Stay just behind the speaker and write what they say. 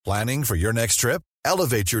Planning for your next trip?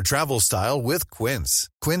 Elevate your travel style with Quince.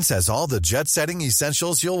 Quince has all the jet-setting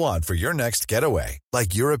essentials you'll want for your next getaway,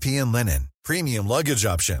 like European linen, premium luggage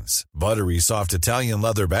options, buttery soft Italian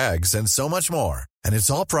leather bags, and so much more. And it's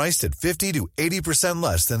all priced at 50 to 80%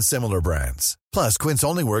 less than similar brands. Plus, Quince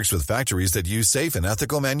only works with factories that use safe and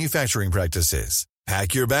ethical manufacturing practices.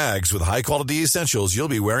 Pack your bags with high-quality essentials you'll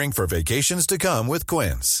be wearing for vacations to come with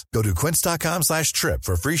Quince. Go to quince.com/trip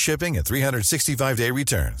for free shipping and 365-day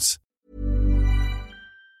returns.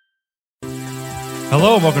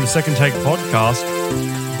 Hello and welcome to Second Take Podcast.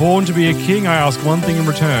 Born to be a king, I ask one thing in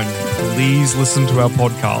return. Please listen to our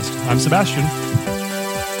podcast. I'm Sebastian.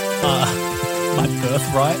 My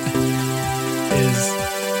birthright is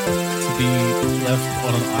to be left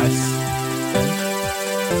on an ice bench.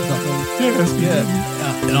 Yes. Yeah.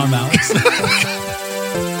 And I'm Alex.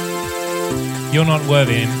 You're not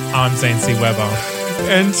worthy, and I'm Zane C. Weber.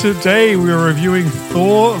 And today we are reviewing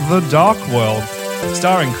Thor: The Dark World,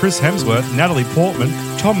 starring Chris Hemsworth, Natalie Portman,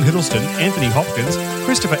 Tom Hiddleston, Anthony Hopkins,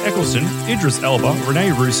 Christopher Eccleston, Idris Elba,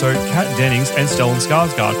 Renee Russo, Kat Dennings, and Stellan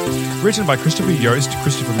Skarsgård. Written by Christopher Yost,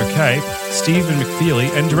 Christopher McKay, Stephen McFeely,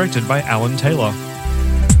 and directed by Alan Taylor.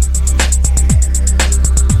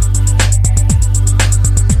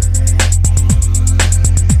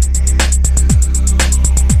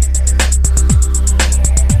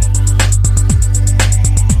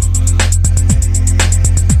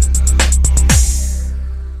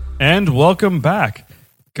 And welcome back.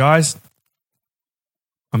 Guys,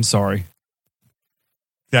 I'm sorry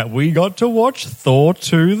that we got to watch Thor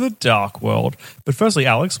 2: The Dark World. But firstly,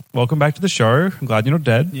 Alex, welcome back to the show. I'm glad you're not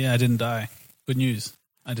dead. Yeah, I didn't die. Good news.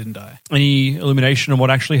 I didn't die. Any illumination on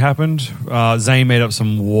what actually happened? Zane made up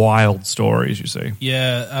some wild stories, you see.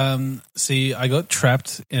 Yeah, see, I got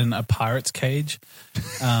trapped in a pirate's cage.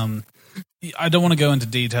 I don't want to go into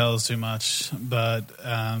details too much, but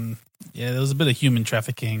yeah, there was a bit of human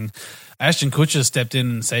trafficking. Ashton Kutcher stepped in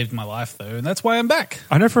and saved my life, though, and that's why I'm back.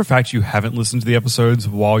 I know for a fact you haven't listened to the episodes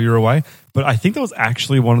while you're away, but I think that was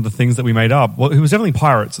actually one of the things that we made up. Well, it was definitely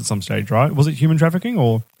pirates at some stage, right? Was it human trafficking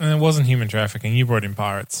or? And it wasn't human trafficking. You brought in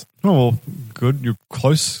pirates. Oh, well, good. You're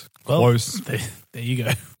close. Well, Close. There you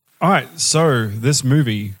go. All right, so this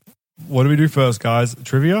movie, what do we do first, guys?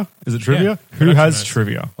 Trivia? Is it trivia? Yeah, Who has notes.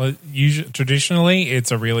 trivia? Well, traditionally,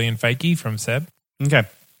 it's a really and fakey from Seb.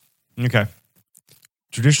 Okay.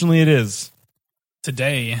 Traditionally, it is.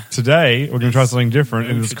 Today, Today, we're going to try something different,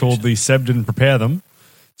 and it's called the Seb Didn't Prepare Them.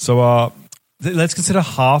 So let's consider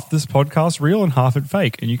half this podcast real and half it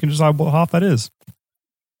fake, and you can decide what half that is.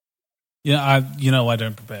 yeah, I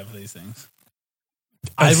don't prepare for these things.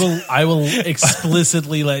 I will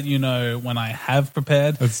explicitly let you know when I have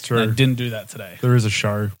prepared. That's true. And I didn't do that today. There is a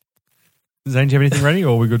show. Zane, do you have anything ready,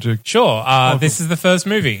 or are we good to... Sure. This is the first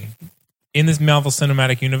movie in this Marvel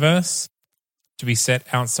Cinematic Universe to be set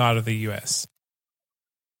outside of the US.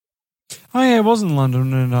 Oh, yeah, it was in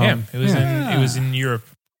London. And, It was in Europe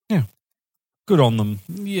Yeah. Good on them.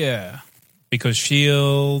 Yeah. because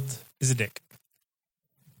S.H.I.E.L.D. is a dick.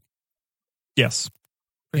 Yes.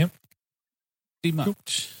 Pretty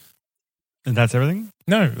much. And that's everything?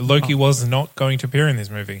 No, Loki was not going to appear in this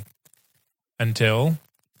movie until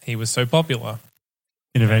he was so popular.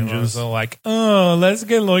 In Everyone Avengers. was all like, oh, let's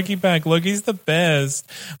get Loki back. Loki's the best.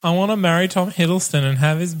 I want to marry Tom Hiddleston and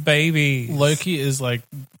have his baby. Loki is like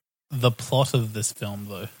the plot of this film,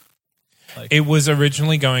 though. It was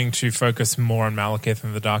originally going to focus more on Malekith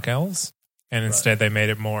and the Dark Elves, and instead they made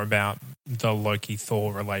it more about the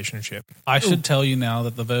Loki-Thor relationship. I should tell you now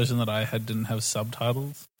that the version that I had didn't have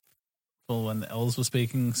subtitles for when the elves were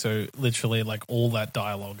speaking, so literally like all that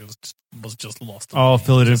dialogue was just lost. I'll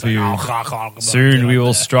fill it in for you. Soon Soon we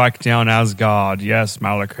will strike down Asgard. Yes,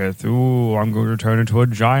 Malekith. Ooh, I'm going to turn into a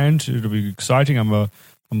giant. It'll be exciting. I'm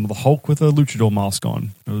the Hulk with a luchador mask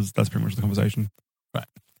on. That's pretty much the conversation. Right.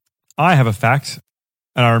 I have a fact,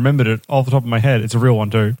 and I remembered it off the top of my head. It's a real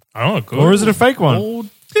one too. Oh, good. Or is it a fake one?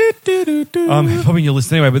 Probably your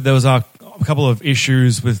list anyway, but there was a couple of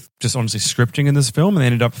issues with just honestly scripting in this film, and they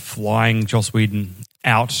ended up flying Joss Whedon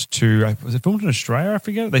out to, was it filmed in Australia? I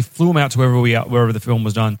forget. They flew him out to wherever the film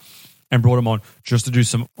was done and brought him on just to do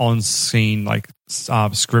some on-scene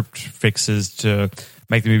script fixes to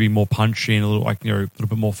make the movie more punchy and a little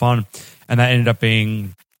bit more fun. And that ended up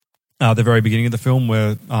being the very beginning of the film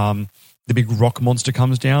where the big rock monster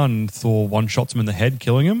comes down and Thor one-shots him in the head,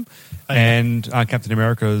 killing him. And Captain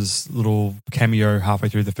America's little cameo halfway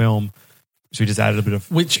through the film. So he just added a bit of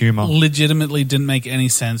humor. Which legitimately didn't make any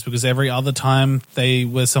sense because every other time they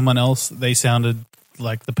were someone else, they sounded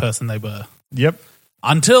like the person they were. Yep.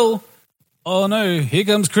 Until oh no, here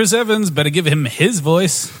comes Chris Evans. Better give him his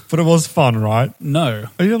voice. But it was fun, right? No.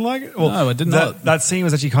 Oh, you didn't like it? Well, No, I did not. That scene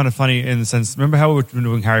was actually kind of funny in the sense. Remember how we were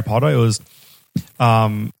doing Harry Potter? It was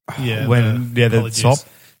the apologies. swap.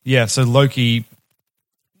 Yeah, so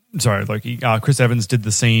Chris Evans did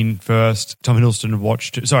the scene first. Tom Hiddleston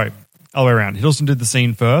watched. Sorry, all the way around. Hiddleston did the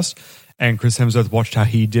scene first, and Chris Hemsworth watched how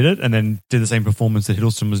he did it, and then did the same performance that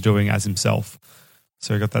Hiddleston was doing as himself.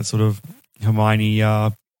 So he got that sort of Hermione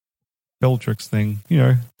Bellatrix thing,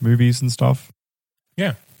 movies and stuff.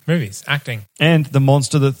 Yeah, movies, acting. And the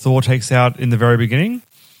monster that Thor takes out in the very beginning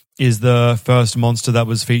is the first monster that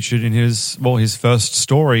was featured in his first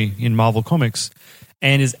story in Marvel Comics,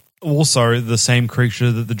 and is also the same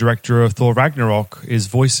creature that the director of Thor Ragnarok is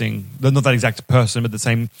voicing. Not that exact person, but the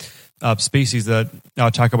same species that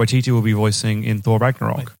Taika Waititi will be voicing in Thor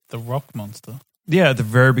Ragnarok. Like the rock monster. Yeah, at the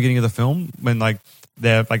very beginning of the film, when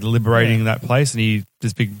they're liberating that place, and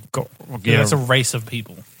this big That's a race of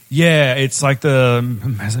people. Yeah, it's like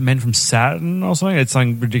has it Men from Saturn or something? It's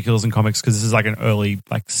something ridiculous in comics because this is like an early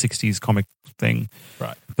 60s comic thing.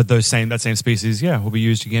 Right. But that same species, will be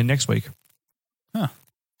used again next week. Huh.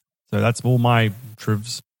 So that's all my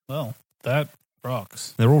trivs. Well, that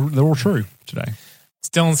rocks. They're all true today.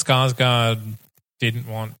 Stellan Skarsgård didn't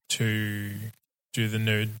want to do the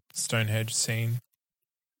nude Stonehenge scene.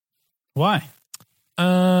 Why?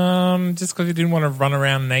 Just because he didn't want to run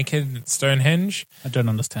around naked at Stonehenge. I don't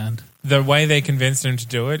understand. The way they convinced him to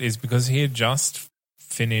do it is because he had just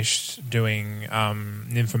finished doing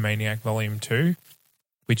Nymphomaniac Volume 2,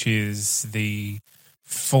 which is the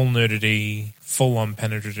full nudity, full-on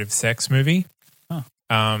penetrative sex movie. Huh.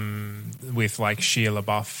 With Shia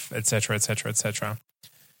LaBeouf, etc., etc., etc.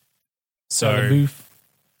 So,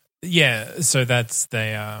 so that's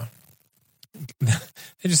they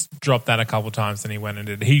just dropped that a couple of times, and he went and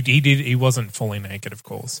did. He wasn't fully naked, of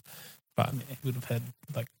course, but he would have had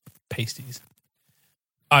pasties.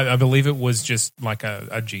 I believe it was just like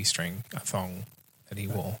a G-string, a thong that he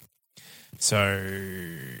wore. So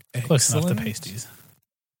Close enough to pasties.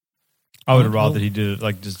 I would have rather he did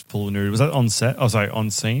it just full nude. Was that on set? Oh, sorry, on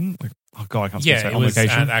scene? I can't say it on was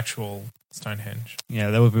location. at actual Stonehenge.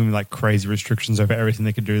 Yeah, there would have been crazy restrictions over everything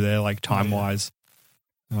they could do there, time-wise.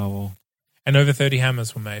 Oh, well. And over 30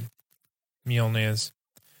 hammers were made. Mjolnirs.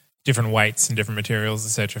 Different weights and different materials,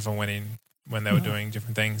 etc. for when they were doing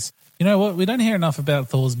different things. You know what? We don't hear enough about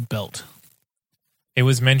Thor's belt. It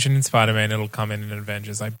was mentioned in It'll come in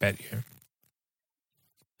Avengers, I bet you.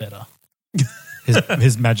 Better.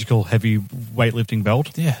 His magical heavy weightlifting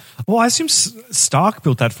belt. Yeah. Well, I assume Stark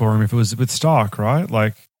built that for him if it was with Stark, right?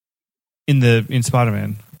 In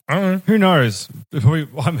Spider-Man. I don't know. Who knows? I'm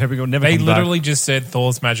hoping it'll never They come literally back. just said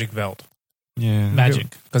Thor's magic belt. Yeah. Magic.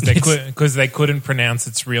 Because they couldn't pronounce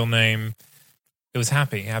its real name. It was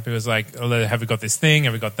Happy. Happy was like, have we got this thing?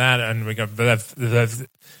 Have we got that? And we got the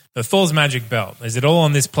Thor's magic belt. Is it all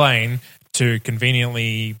on this plane to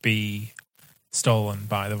conveniently be stolen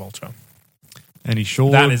by the Vulture? And he sure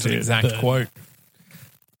That is an did. exact quote.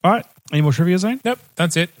 All right. Any more trivia, Zane? Nope,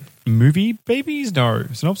 that's it. Movie babies? No.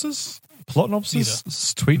 Synopsis? Plot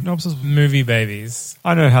synopsis? Tweet synopsis? Movie babies.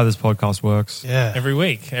 I know how this podcast works. Yeah. Every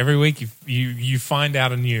week you find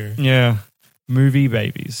out anew. Yeah. Movie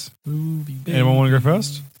babies. Anyone want to go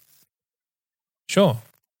first? Sure,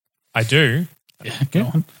 I do. Yeah,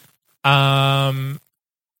 go on.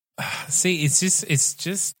 See, it's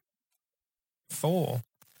just Thor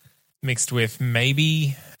mixed with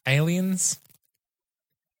maybe aliens.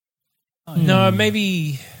 Oh, No,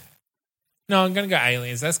 maybe. No, I'm going to go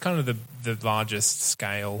aliens. That's kind of the largest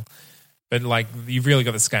scale. But you've really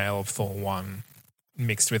got the scale of Thor 1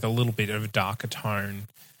 mixed with a little bit of a darker tone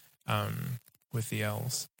with the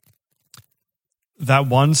elves. That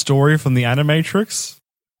one story from the Animatrix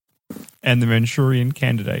and the Manchurian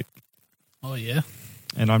Candidate. Oh, yeah.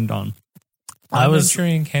 And I'm done. I was-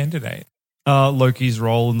 Manchurian Candidate. Loki's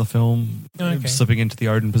role in the film, Okay. slipping into the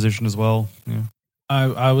Odin position as well. Yeah.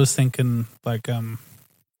 I was thinking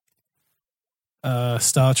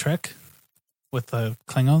Star Trek with the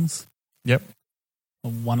Klingons. Yep.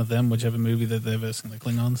 Or one of them, whichever movie that they're versing the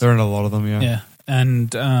Klingons. There are a lot of them, yeah. Yeah.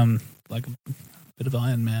 And a bit of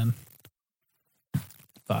Iron Man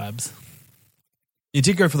vibes. You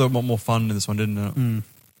did go for the more fun in this one, didn't it? Mm.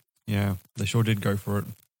 Yeah, they sure did go for it.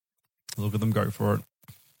 Look at them go for it.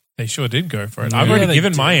 They sure did go for it. Yeah, I've already they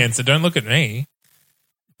given did. my answer. Don't look at me.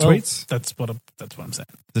 Well, Tweets? That's what I'm saying.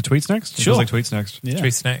 The tweets next? It Sure. feels like tweets next. Yeah.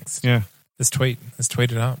 Tweet's next. Yeah. Let's tweet. Let's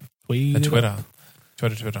tweet it up. Tweet The it Twitter. up.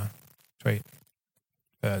 Twitter. Tweet.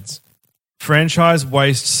 Birds. Franchise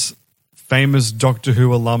wastes famous Doctor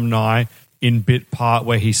Who alumni in bit part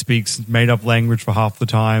where he speaks made up language for half the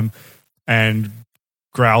time and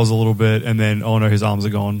growls a little bit, and then, oh no, his arms are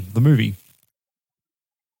gone. The movie.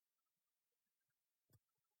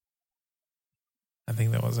 I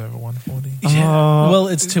think that was over 140. Well,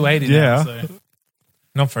 it's 280 yeah. now. So.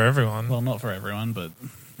 Not for everyone. Well, not for everyone, but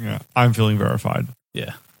Yeah, I'm feeling verified.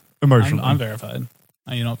 yeah. Emotionally. I'm verified.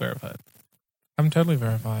 Are you not verified? I'm totally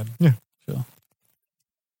verified. Sure.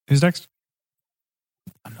 Who's next?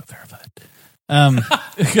 I'm not verified.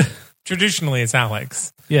 Traditionally, it's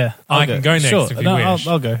Alex. Yeah. I can go next sure. if you No, wish.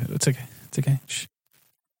 I'll go. It's okay. It's okay. Shh.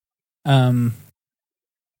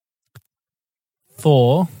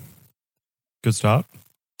 Thor, Good start.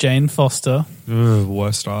 Jane Foster, Ugh,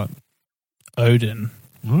 worst start. Odin,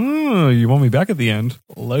 Oh, you want me back at the end?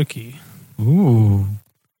 Loki, Ooh.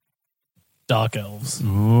 Dark Elves,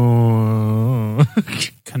 Ooh.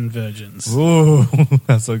 Convergence, Ooh.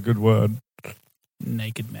 That's a good word.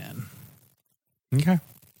 Naked Man. Okay.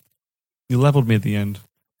 You leveled me at the end.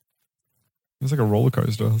 It was like a roller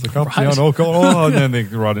coaster. It was like up, Right. down, oh, and then the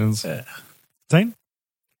right-ins. Yeah. Zane?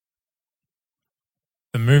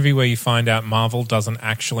 The movie where you find out Marvel doesn't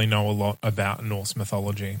actually know a lot about Norse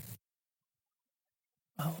mythology.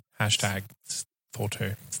 Oh. Hashtag Thor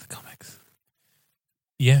 2. It's the comics.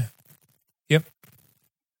 Yeah.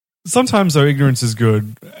 Sometimes, though, ignorance is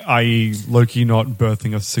good, i.e. Loki not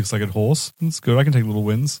birthing a six-legged horse. It's good. I can take little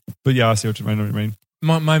wins. But yeah, I see what you mean.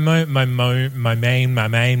 My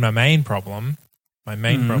main problem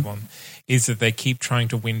is that they keep trying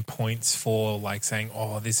to win points for like saying,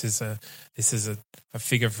 "Oh, this is a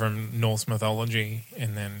figure from Norse mythology,"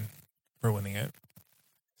 and then ruining it.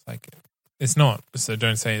 It's like it's not. So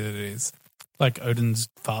don't say that it is. Like Odin's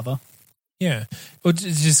father. Yeah, or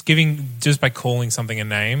just by calling something a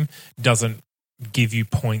name doesn't give you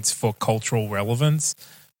points for cultural relevance.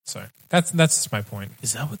 So that's just my point.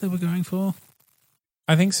 Is that what they were going for?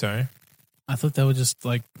 I think so. I thought they were just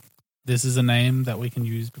like, this is a name that we can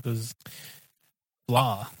use because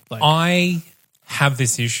blah. Like, I have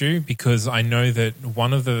this issue because I know that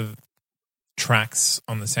one of the tracks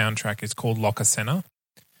on the soundtrack is called Lokasenna,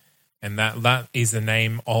 and that is the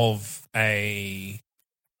name of an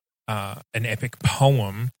epic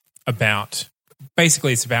poem about.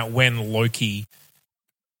 Basically, it's about when Loki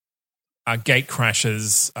gate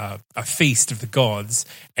crashes a feast of the gods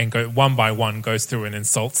and go one by one goes through and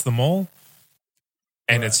insults them all,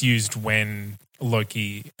 and it's used when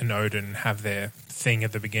Loki and Odin have their thing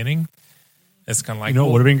at the beginning. It's kind of like, You know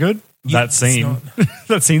what would have been good? Yeah, That scene. it's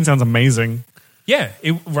That scene sounds amazing. yeah,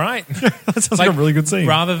 right. That sounds like a really good scene.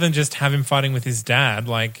 Rather than just have him fighting with his dad,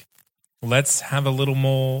 like let's have a little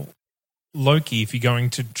more Loki. If you're going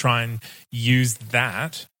to try and use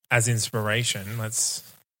that as inspiration, let's.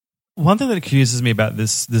 One thing that accuses me about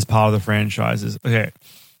this part of the franchise is, okay,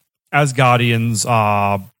 Asgardians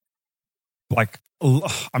are like,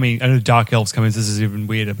 I mean, I know Dark Elves come in, this is even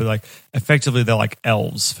weirder, but like effectively they're like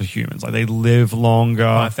elves for humans. Like they live longer.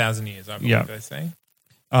 5,000 years, I believe Yeah. they say.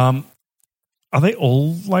 Are they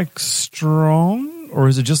all like strong, or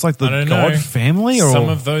is it just like the I don't god know. family? Or Some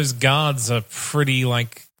of those guards are pretty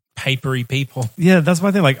like papery people. yeah, that's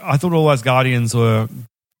my thing. Like I thought all Asgardians were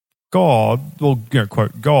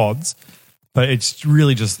quote gods, but it's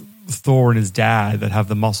really just Thor and his dad that have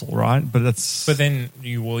the muscle, right? But then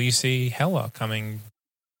you see Hela coming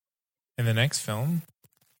in the next film,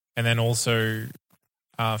 and then also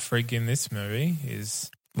Frigg in this movie is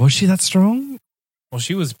was she that strong? well,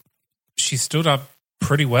 she stood up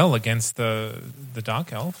pretty well against the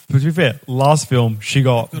Dark Elf. But to be fair, last film she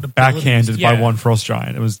got Good abilities. backhanded by Yeah. one frost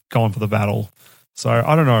giant. It was going for the battle. So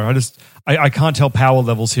I don't know. I can't tell power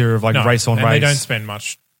levels here of like No, race on and race. they don't spend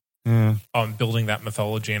much Yeah. on building that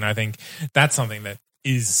mythology, and I think that's something that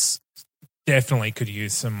is definitely could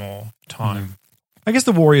use some more time. I guess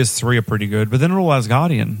the Warriors 3 are pretty good, but they're not all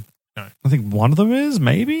Asgardian. No. I think one of them is,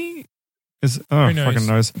 maybe? Who knows? Fucking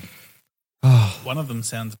knows. one of them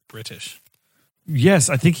sounds British. Yes,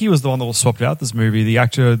 I think he was the one that was swapped out this movie. The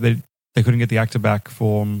actor, they couldn't get the actor back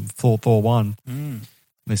for Thor 1.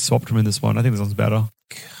 They swapped him in this one. I think this one's better.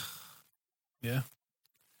 Yeah.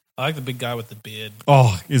 I like the big guy with the beard.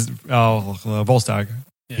 Volstagg.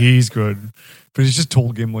 Yeah. He's good. But he's just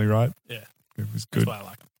tall Gimli, right? Yeah. It was That's good. why I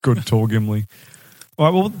like him. Good tall Gimli. All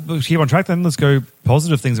right, well, let's keep on track then. Let's go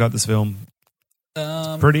positive things about this film.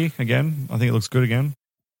 Pretty, again. I think it looks good again.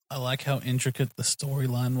 I like how intricate the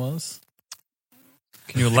storyline was.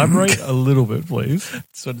 Can you elaborate a little bit, please?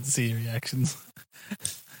 Just wanted to see your reactions.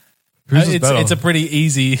 Who's is better? It's a pretty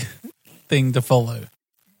easy thing to follow.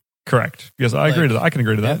 Correct. Yes, I agree to that. I can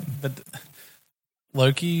agree to that. Yeah, but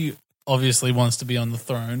Loki obviously wants to be on the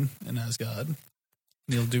throne in Asgard. And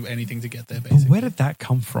he'll do anything to get there, But basically. where did that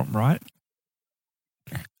come from, right?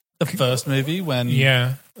 the first movie when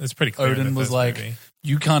Yeah, it's pretty clear. in Odin the was first like, movie.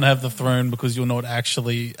 you can't have the throne because you're not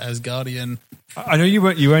actually Asgardian. I know you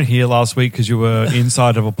weren't here last week because you were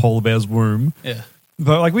inside of a polar bear's womb. Yeah.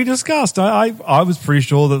 But like we discussed, I was pretty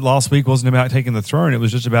sure that last week wasn't about taking the throne. It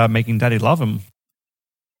was just about making Daddy love him.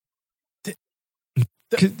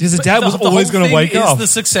 Because his dad was always going to wake up. It's the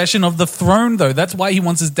succession of the throne, though. That's why he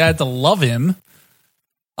wants his dad to love him.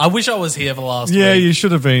 I wish I was here for last Yeah, week. you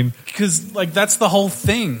should have been. Because, like, that's the whole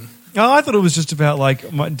thing. Oh, I thought it was just about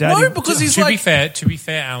like my daddy. No, because he's To like... be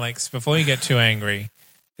fair, Alex, before you get too angry,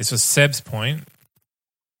 this was Seb's point.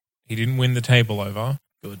 He didn't win the table over.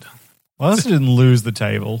 Good. Well, I also didn't lose the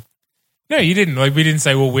table. No, you didn't. Like, we didn't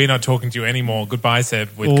say, well, we're not talking to you anymore. Goodbye, Seb.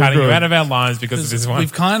 We're All cutting you good. out of our lives because of this one.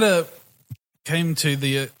 We've kind of came to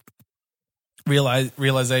the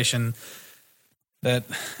realization that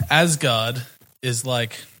Asgard is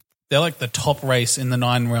like... They're like the top race in the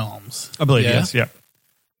 9 realms. I believe yes, yeah.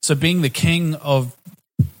 So being the king of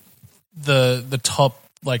the top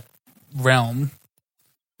like realm,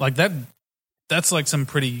 like that's like some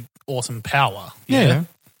pretty awesome power. Yeah.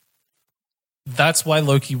 That's why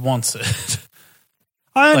Loki wants it.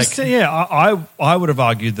 I understand. I would have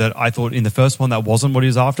argued that I thought in the first one that wasn't what he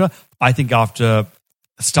was after. I think after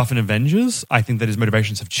stuff in Avengers, I think that his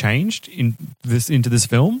motivations have changed into this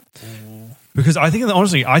film. Because I think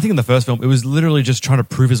in the first film, it was literally just trying to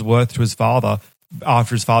prove his worth to his father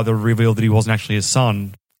after his father revealed that he wasn't actually his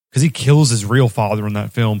son. Because he kills his real father in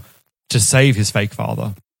that film to save his fake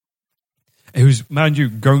father. Who's, mind you,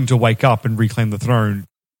 going to wake up and reclaim the throne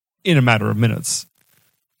in a matter of minutes.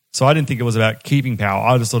 So I didn't think it was about keeping power.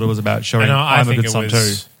 I just thought it was about showing I'm a good son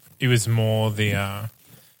too. It was more the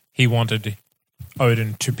he wanted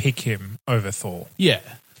Odin to pick him over Thor. Yeah.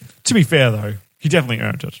 To be fair, though, he definitely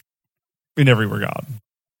earned it in every regard.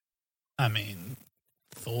 I mean,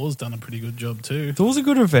 Thor's done a pretty good job too. Thor's a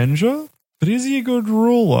good avenger, but is he a good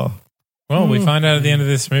ruler? Well, we find out at the end of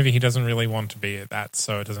this movie he doesn't really want to be at that,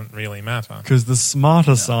 so it doesn't really matter. Because the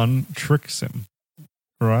smarter son tricks him,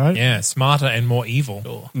 right? Yeah, smarter and more evil.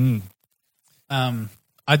 Sure. Mm.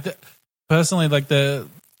 Personally, like the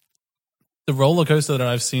roller coaster that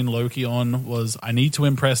I've seen Loki on was I need to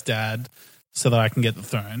impress Dad so that I can get the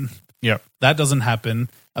throne. Yep. That doesn't happen.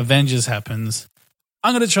 Avengers happens.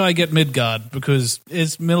 I'm going to try and get Midgard because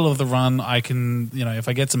it's middle of the run. I can, if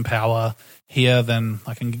I get some power here, then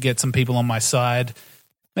I can get some people on my side.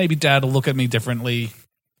 Maybe Dad will look at me differently,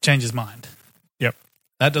 change his mind. Yep.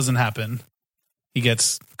 That doesn't happen. He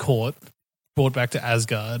gets caught, brought back to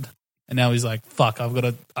Asgard, and now he's like, "Fuck! I've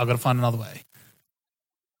got to find another way."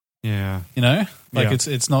 Yeah. Like Yeah.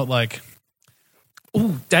 it's not like,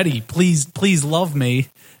 "Oh, Daddy, please love me,"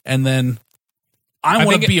 and then I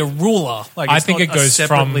want to be a ruler. Like I it's think not it goes a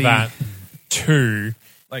from separately- that to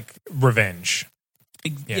like revenge.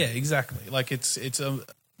 yeah, exactly. Like it's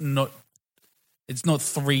not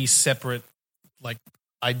 3 separate like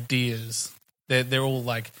ideas. They're all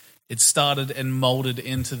like it started and molded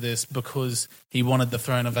into this because he wanted the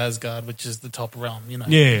throne of Asgard, which is the top realm.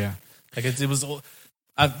 Yeah. Like it was all.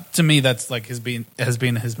 To me, that's like has been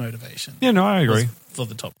his motivation. Yeah, no, I agree. was for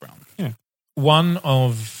the top realm. Yeah. One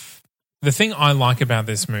of the thing I like about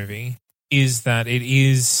this movie is that it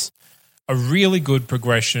is a really good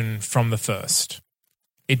progression from the first.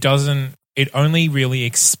 It only really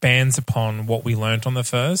expands upon what we learnt on the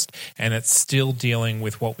first, and it's still dealing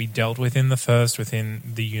with what we dealt with in the first within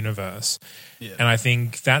the universe. Yeah. And I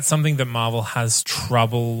think that's something that Marvel has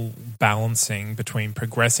trouble balancing between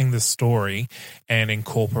progressing the story and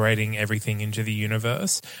incorporating everything into the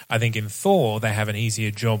universe. I think in Thor, they have an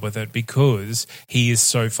easier job with it because he is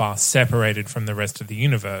so far separated from the rest of the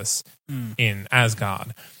universe in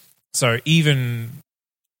Asgard. So even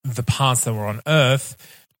the parts that were on Earth,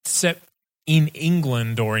 set in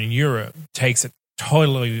England or in Europe, takes it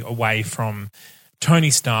totally away from Tony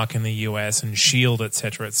Stark in the US and S.H.I.E.L.D.,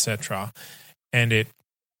 etc., and it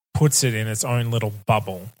puts it in its own little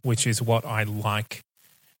bubble, which is what I like.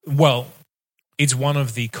 Well, it's one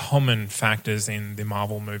of the common factors in the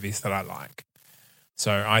Marvel movies that I like.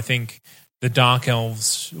 So I think the Dark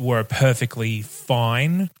Elves were a perfectly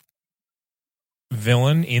fine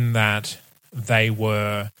villain in that they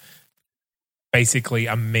were basically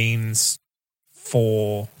a means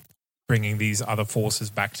for bringing these other forces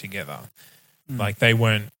back together. Like they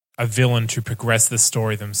weren't a villain to progress the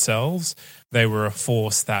story themselves. They were a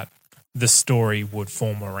force that the story would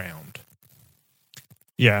form around.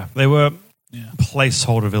 Yeah, they were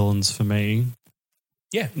placeholder villains for me.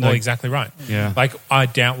 Yeah, well, exactly right. Yeah. Like, I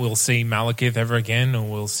doubt we'll see Malekith ever again, or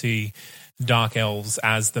we'll see dark elves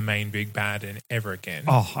as the main big bad ever again.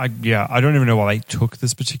 I don't even know why they took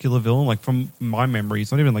this particular villain. Like from my memory,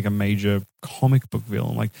 it's not even like a major comic book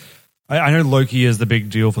villain. Like I know Loki is the big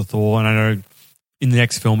deal for Thor, and I know in the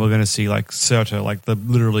next film we're going to see like Surtur, like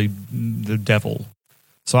literally the devil.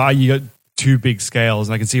 So you got two big scales,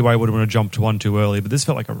 and I can see why I would have want to jump to one too early. But this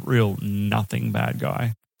felt like a real nothing bad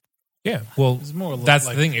guy. Yeah, well, It's more that's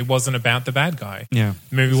like- the thing. It wasn't about the bad guy. Yeah,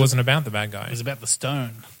 The movie wasn't about the bad guy. It was about the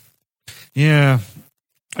stone. yeah.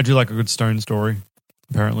 I do like a good stone story.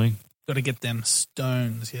 Apparently, Got to get them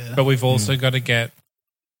stones, yeah. But we've also got to get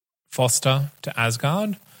Foster to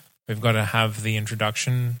Asgard. We've got to have the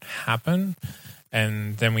introduction happen.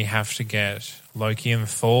 And then we have to get Loki and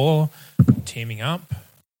Thor teaming up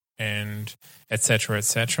and et cetera, et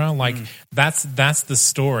cetera. Like that's the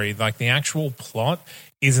story. Like the actual plot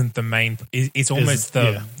isn't the main. It's almost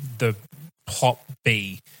the plot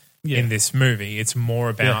B in this movie. It's more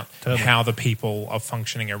about totally. how the people are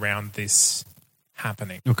functioning around this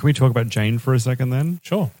happening. well, can we talk about Jane for a second then?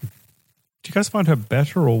 Sure. Do you guys find her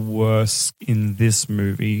better or worse in this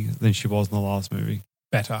movie than she was in the last movie?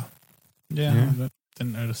 Better. Yeah, I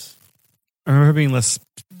didn't notice. I remember her being less.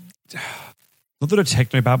 Not that her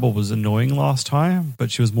technobabble was annoying last time, but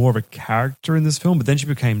she was more of a character in this film. But then she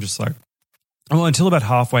became just like, well, until about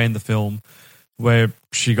halfway in the film, where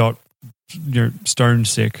she got stone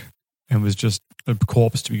sick and was just a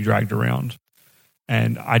corpse to be dragged around.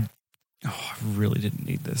 And I really didn't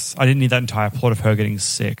need this. I didn't need that entire plot of her getting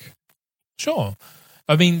sick. Sure.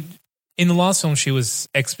 I mean, in the last film, she was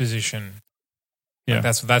exposition. Yeah.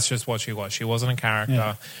 Like that's just what she was. She wasn't a character.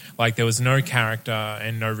 Yeah. Like there was no character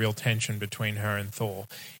and no real tension between her and Thor.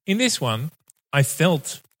 In this one, I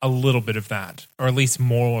felt a little bit of that, or at least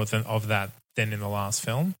more of that than in the last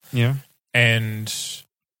film. Yeah. And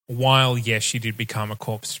while, yes, she did become a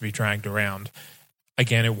corpse to be dragged around,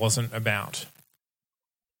 again, it wasn't about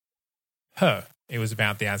her. It was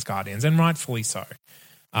about the Asgardians, and rightfully so.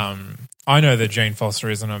 I know that Jane Foster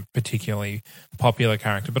isn't a particularly popular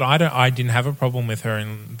character, but I didn't have a problem with her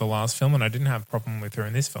in the last film, and I didn't have a problem with her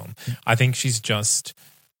in this film. I think she's just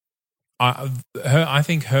I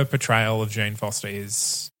think her portrayal of Jane Foster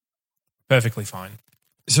is perfectly fine.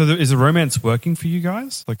 So is the romance working for you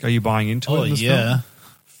guys? Like, are you buying into it in this film?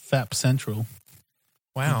 FAP Central.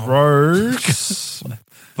 Wow. Gross.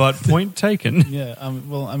 But point taken. Yeah,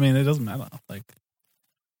 well, I mean, it doesn't matter. Like,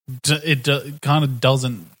 it kind of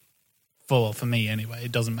doesn't, for me anyway,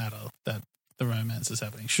 it doesn't matter that the romance is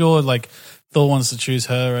happening. Sure, like, Thor wants to choose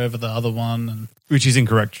her over the other one. And Which is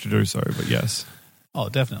incorrect to do so, but yes. oh,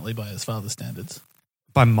 definitely by his father's standards.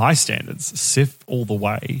 By my standards, Sif all the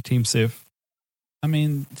way. Team Sif. I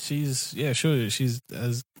mean, she's an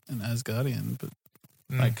Asgardian, but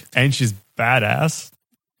like, And she's badass.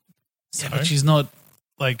 yeah, but she's not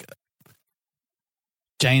like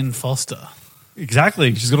Jane Foster.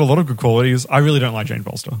 Exactly. She's got a lot of good qualities. I really don't like Jane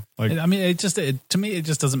Foster. Like, I mean, to me, it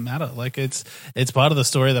just doesn't matter. Like, it's part of the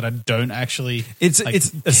story that I don't actually. it's like,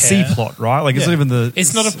 a C care. plot, right? Like, it's Yeah. not even the.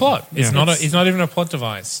 It's not a plot. It's yeah. it's not even a plot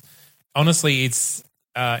device. Honestly, it's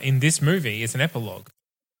in this movie, it's an epilogue.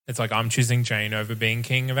 It's like, I'm choosing Jane over being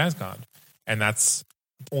king of Asgard. And that's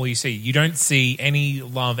all you see. You don't see any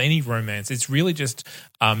love, any romance. It's really just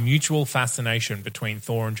a mutual fascination between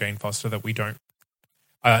Thor and Jane Foster that we don't,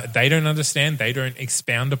 they don't understand. They don't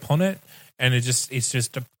expound upon it. And it's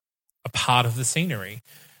just a part of the scenery.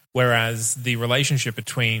 Whereas the relationship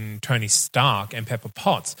between Tony Stark and Pepper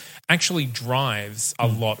Potts actually drives a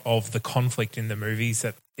lot of the conflict in the movies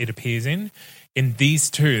that it appears in. In these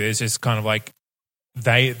two, there's just kind of like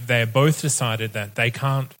they're both decided that they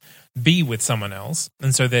can't be with someone else,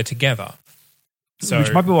 and so they're together. So,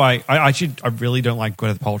 Which might be why I really don't like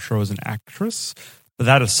Gwyneth Paltrow as an actress. But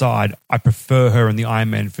that aside, I prefer her in the Iron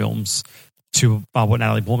Man films to what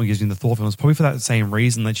Natalie Portman gives you in the Thor films. Probably for that same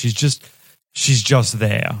reason that she's just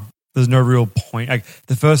there. There's no real point. Like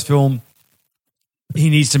the first film, he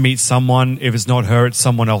needs to meet someone. If it's not her, it's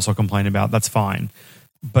someone else I'll complain about. That's fine.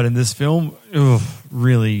 But in this film,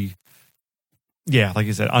 really, yeah, like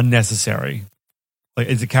you said, unnecessary. Like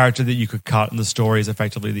it's a character that you could cut, and the story is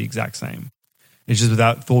effectively the exact same. It's just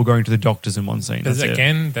without Thor going to the doctors in one scene. That's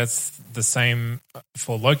again, that's the same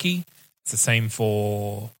for Loki. It's the same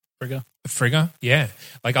for Frigga. Yeah,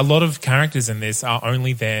 like a lot of characters in this are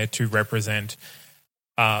only there to represent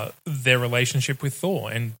their relationship with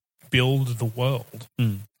Thor and build the world.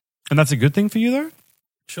 And that's a good thing for you, though?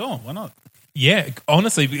 Sure, why not? Yeah,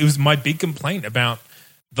 honestly, it was my big complaint about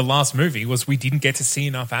the last movie was we didn't get to see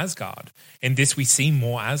enough Asgard. In this, we see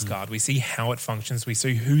more Asgard. We see how it functions. We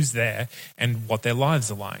see who's there and what their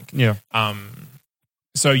lives are like. Yeah.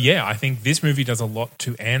 So, yeah, I think this movie does a lot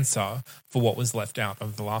to answer for what was left out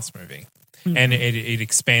of the last movie. And it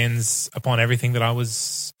expands upon everything that I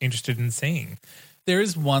was interested in seeing. There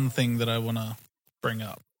is one thing that I want to bring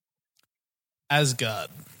up. Asgard.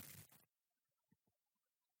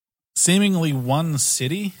 Seemingly one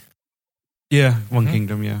city, Yeah, one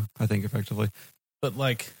kingdom, yeah, I think effectively. but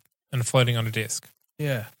like, And floating on a disc.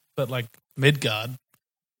 yeah, but like Midgard,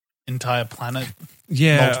 entire planet,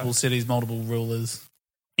 Yeah. multiple cities, multiple rulers.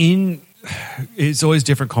 It's always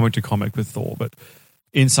different comic to comic with Thor, but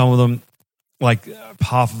in some of them, like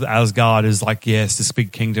half of the Asgard is like, yes, this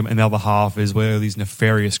big kingdom, and the other half is where these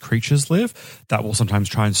nefarious creatures live that will sometimes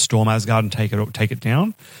try and storm Asgard and take it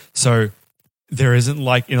down. So there isn't,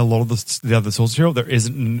 like in a lot of the other source material, there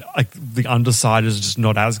isn't like the underside is just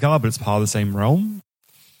not Asgard, but it's part of the same realm.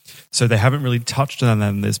 So they haven't really touched on that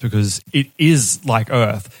in this because it is like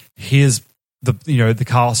Earth. Here's the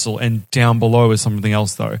castle, and down below is something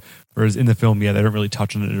else though. Whereas in the film, yeah, they don't really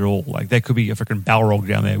touch on it at all. Like there could be a freaking Balrog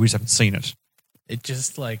down there. We just haven't seen it. It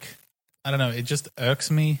just like, I don't know, it just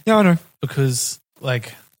irks me Yeah, I know. because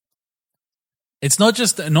like, it's not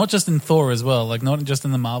just in Thor as well, like not just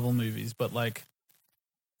in the Marvel movies, but like,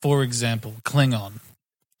 for example, Klingon.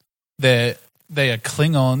 They are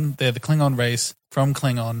Klingon. They're the Klingon race from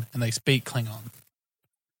Klingon, and they speak Klingon.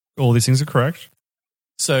 All these things are correct.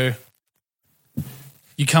 So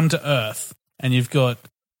you come to Earth, and you've got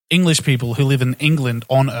English people who live in England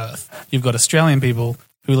on Earth. You've got Australian people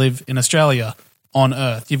who live in Australia on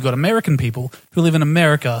Earth. You've got American people who live in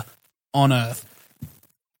America on Earth.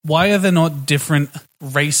 Why are there not different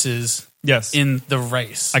races Yes. in the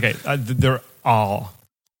race? Okay, there are.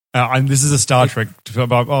 And this is a Star Trek. I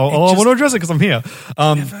want just- to address it because I'm here.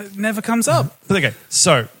 Never comes up. But okay,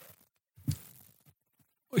 so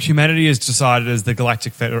humanity is decided as the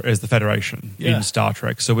galactic as the Federation Yeah. in Star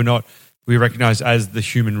Trek. So we're recognized as the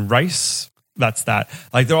human race. That's that.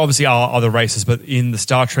 Like there obviously are other races, but in the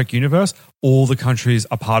Star Trek universe, all the countries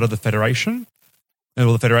are part of the Federation, and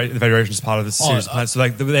all the Federation is part of the series of planets. So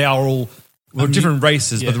like they are all different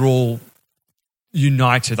races, but they're all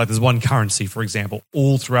united. Like there's one currency, for example,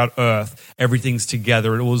 all throughout Earth. Everything's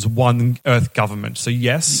together. It was one Earth government. So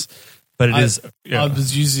yes, but it is. Yeah. I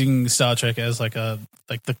was using Star Trek as like the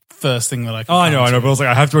first thing that I could Oh, I know, come but I to. was like,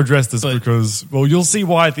 I have to address this But- because, well, you'll see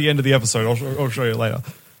why at the end of the episode. I'll show you later.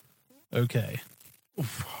 Okay.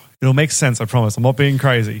 It'll make sense, I promise. I'm not being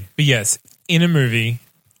crazy. But yes, in a movie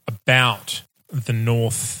about the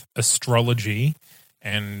North astrology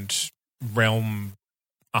and realm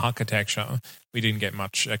architecture, we didn't get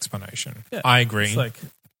much explanation. Yeah, I agree. It's like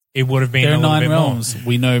It would have been there a are little 9 bit realms.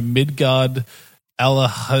 We know Midgard,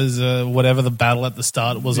 Alahazar, whatever the battle at the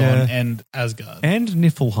start was Yeah. on, and Asgard. And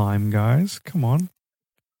Niflheim, guys. Come on.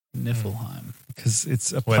 Niflheim. Because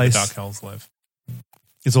it's a more where place. the Dark Elves live.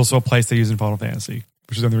 It's also a place they use in Final Fantasy,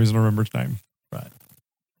 which is the only reason I remember its name. Right.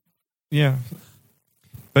 Yeah.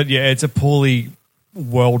 But yeah, it's a poorly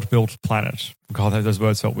world-built planet. God, those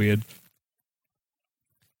words felt weird.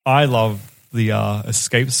 I love the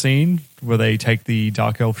escape scene where they take the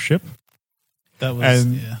Dark Elf ship. That was,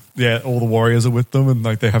 And all the warriors are with them, and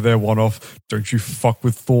like they have their one-off "Don't you fuck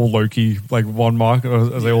with Thor, Loki" like one mark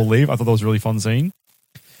as they all leave. I thought that was a really fun scene.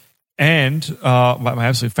 And my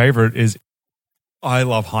absolute favorite is I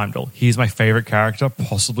love Heimdall. He's my favorite character,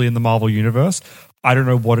 possibly in the Marvel universe. I don't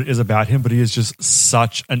know what it is about him, but he is just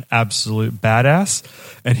such an absolute badass.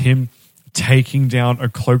 And him taking down a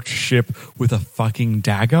cloaked ship with a fucking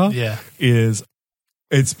dagger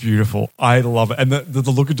it's beautiful. I love it. And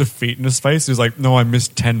the look of defeat in his face is like, no, I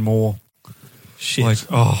missed 10 more. shit.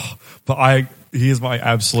 Like, he is my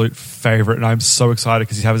absolute favorite. And I'm so excited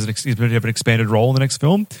because he's going to have an expanded role in the next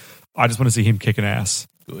film. I just want to see him kicking ass.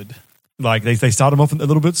 Good. Like they start him off a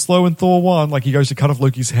little bit slow in Thor 1. Like he goes to cut off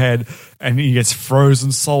Loki's head and he gets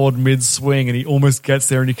frozen solid mid swing and he almost gets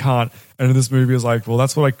there and he can't. And in this movie is like, well,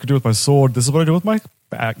 that's what I could do with my sword. This is what I do with my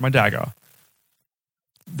dagger.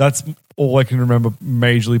 That's all I can remember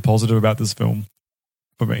majorly positive about this film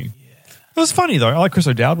for me. Yeah. It was funny though. I like Chris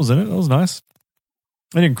O'Dowd was in it. That was nice.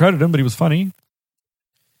 I didn't credit him, but he was funny.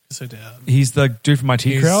 So down. He's the dude from My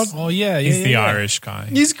Tea Crowd. Oh yeah, He's the Irish guy.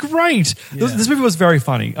 He's great. Yeah. This movie was very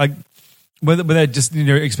funny. Like when they're just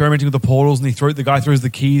experimenting with the portals and the guy throws the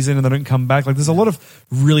keys in and they don't come back. Like there's a lot of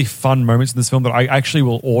really fun moments in this film that I actually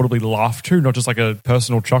will audibly laugh to, not just like a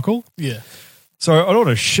personal chuckle. Yeah. So I don't want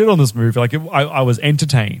to shit on this movie. Like I was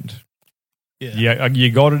entertained. Yeah. Yeah,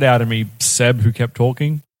 you got it out of me, Seb, who kept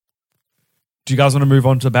talking. Do you guys want to move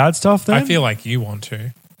on to bad stuff then? I feel like you want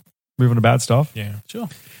to. Move on to bad stuff? Yeah. Sure.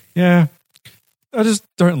 Yeah. I just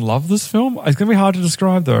don't love this film. It's going to be hard to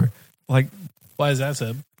describe though. Like, Why is that,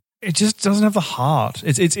 Seb? it just doesn't have the heart.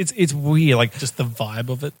 It's weird. Like Just the vibe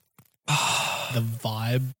of it. The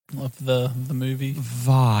vibe of the movie.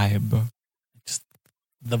 vibe.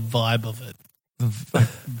 The vibe of it.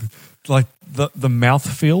 Like the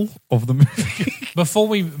mouthfeel of the movie. Before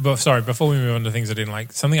we move on to things I didn't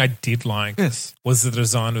like, something I did like Yes. was the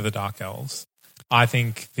design of the Dark Elves. I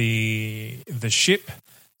think the ship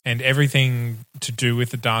and everything to do with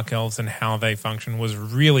the Dark Elves and how they function was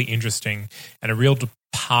really interesting and a real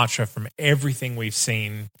departure from everything we've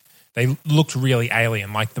seen. They looked really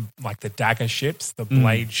alien, like the dagger ships, the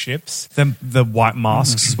blade ships. The white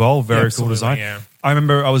masks as well. Very cool Absolutely, design. yeah. I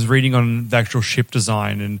remember I was reading on the actual ship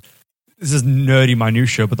design, and this is nerdy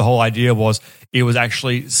minutia, but the whole idea was it was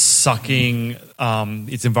actually sucking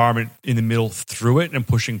its environment in the middle through it and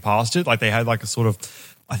pushing past it. Like they had like a sort of,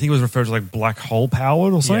 I think it was referred to like black hole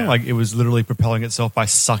powered or something. Yeah. Like it was literally propelling itself by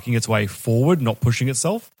sucking its way forward, not pushing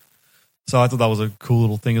itself. So I thought that was a cool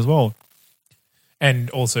little thing as well.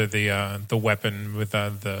 And also the weapon with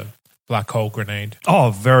the black hole grenade.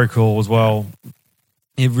 Oh, very cool as well.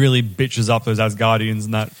 It really bitches up those Asgardians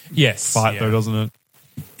in that Yes. fight, yeah. though, doesn't it?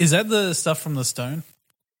 Is that the stuff from the stone?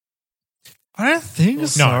 I don't think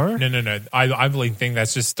so. No. I believe think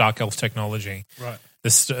that's just Dark Elf technology. Right.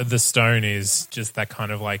 The stone is just that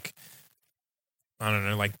kind of like, I don't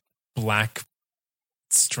know, like black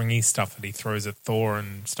stringy stuff that he throws at Thor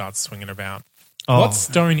and starts swinging about. Oh. What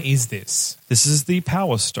stone is this? This is the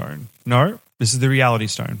Power Stone. No, this is the Reality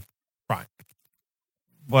Stone. Right.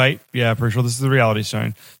 Wait, yeah, pretty sure this is the Reality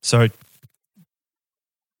Stone. So,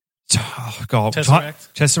 oh God,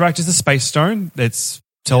 Tesseract? Tesseract is the Space Stone. It's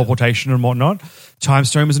teleportation and whatnot. Time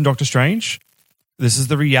Stone was in Doctor Strange. This is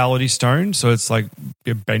the Reality Stone, so it's like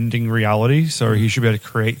you're bending reality. So he should be able to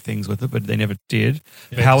create things with it, but they never did.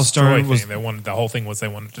 Power Destroy Stone was thing. The whole thing was they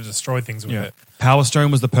wanted to destroy things with it. Power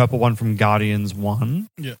Stone was the purple one from Guardians 1.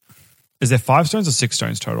 Yeah. Is there 5 stones or 6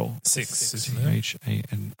 stones total? 6, isn't it?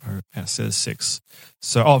 H-A-N-O-S. There's 6.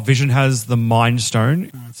 So, Vision has the Mind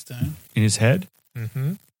Stone Stone. in his head.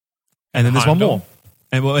 Mm-hmm. And then there's one Heimdall.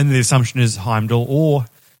 more. And the assumption is Heimdall, or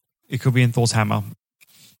it could be in Thor's hammer.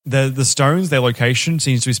 The stones, their location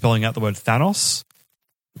seems to be spelling out the word Thanos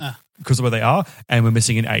because of where they are. And we're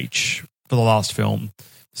missing an H for the last film.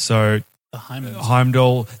 So, The Hyman.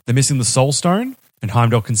 Heimdall, they're missing the Soul Stone, and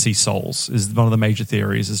Heimdall can see souls, is one of the major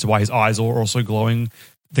theories as to why his eyes are also glowing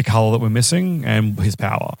the color that we're missing and his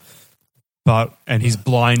power. And he's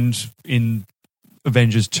blind in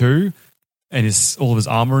Avengers 2, and all of his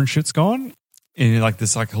armor and shit's gone in like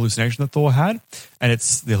this like hallucination that Thor had, and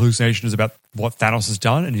the hallucination is about what Thanos has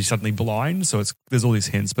done, and he's suddenly blind. So there's all these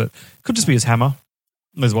hints, but it could just be his hammer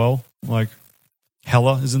as well. Like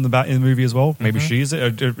Hela is in the movie as well. Maybe she is.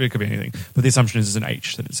 It could be anything, but the assumption is it's an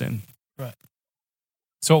H that it's in. Right.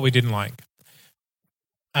 So what we didn't like.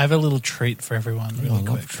 I have a little treat for everyone. I Really love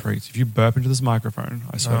quick. treats. If you burp into this microphone,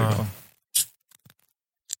 I swear to God.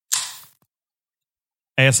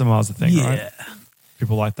 ASMR is the thing, right?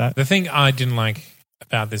 People like that. The thing I didn't like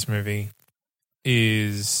about this movie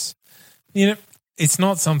is, it's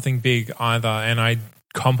not something big either, and I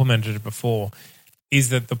complimented it before, is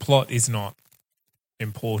that the plot is not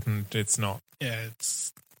important. It's not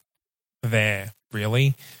It's there,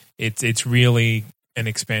 really. It's really an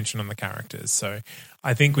expansion on the characters. So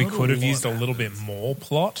I think we Not a could have lot used a little bit more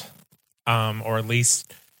plot, or at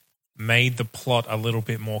least made the plot a little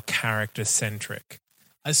bit more character-centric.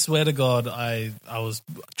 I swear to God, I was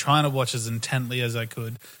trying to watch as intently as I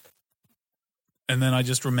could, and then I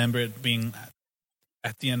just remember it being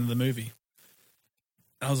at the end of the movie.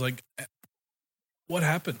 I was like, what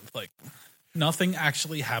happened? Like, nothing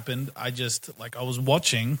actually happened. I was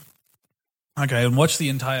watching, okay, and watched the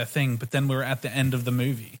entire thing, but then we were at the end of the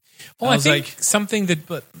movie. Well, I I was think like, something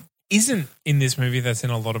that isn't in this movie that's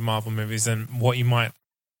in a lot of Marvel movies and what you might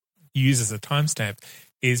use as a timestamp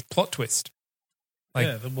is plot twist. Like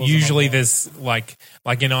Yeah, there wasn't usually a lot. there's like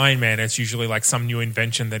in Iron Man, it's usually like some new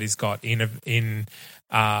invention that he's got we had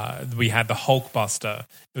the Hulkbuster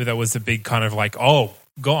that was the big kind of like, oh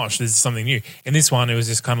gosh, this is something new. In this one, it was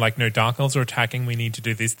just kind of like, no, Dark Elves are attacking. We need to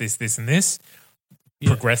do this, this, this, and this.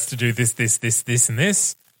 Progress to do this, this, this, this, and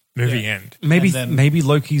this. Movie end. Maybe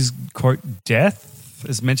Loki's quote death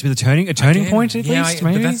is meant to be the turning point at least.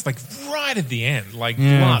 Maybe but that's like right at the end, like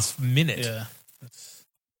Yeah. last minute. yeah.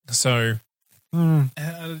 So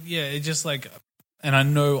It just like, and I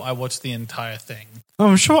know I watched the entire thing.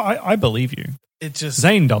 I'm sure I believe you. It just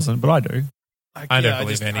Zane doesn't, but I do. I don't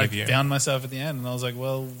believe any of you. I found myself at the end, and I was like,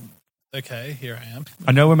 well, Okay, here I am.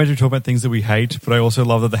 I know we're meant to talk about things that we hate, but I also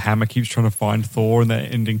love that the hammer keeps trying to find Thor in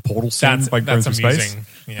that ending portal scene by going through space.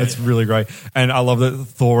 Yeah, That's really great. And I love that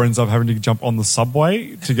Thor ends up having to jump on the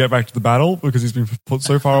subway to get back to the battle because he's been put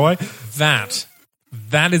so far away. That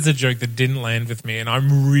is a joke that didn't land with me, and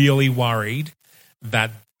I'm really worried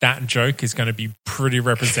that joke is going to be pretty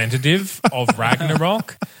representative of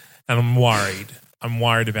Ragnarok, and I'm worried. I'm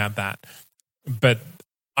worried about that. But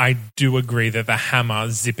I do agree that the hammer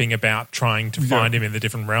zipping about trying to find him in the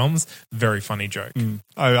different realms, very funny joke.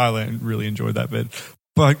 I really enjoyed that bit.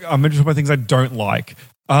 But I'm going to talk about things I don't like.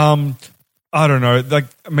 I don't know. Like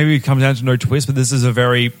maybe it comes down to no twist, but this is a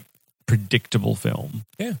very predictable film.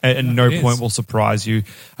 Yeah. And no point will surprise you.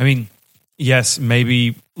 I mean, yes,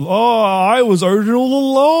 maybe, I was Odin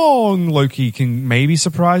all along. Loki can maybe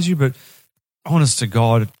surprise you, but honest to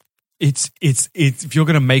God, it's if you're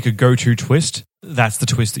going to make a go-to twist, that's the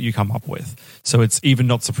twist that you come up with. So it's even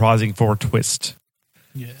not surprising for a twist.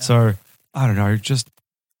 Yeah. So I don't know,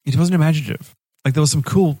 it wasn't imaginative. Like there was some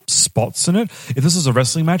cool spots in it. If this was a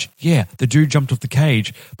wrestling match, yeah, the dude jumped off the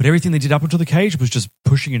cage, but everything they did up until the cage was just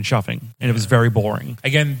pushing and shoving, and it was very boring.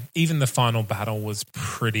 Again, even the final battle was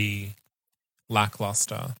pretty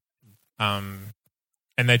lackluster. And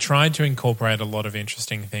they tried to incorporate a lot of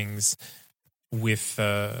interesting things with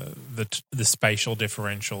the spatial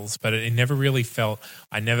differentials, but it never really felt.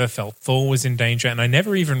 I never felt Thor was in danger, and I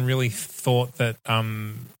never even really thought that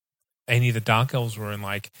any of the Dark Elves were in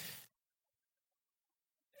like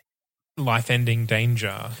life-ending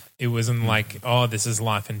danger. It wasn't like, oh, this is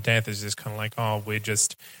life and death. It's just kind of like, oh, we're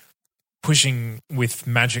just pushing with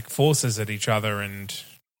magic forces at each other, and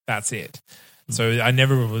that's it. So I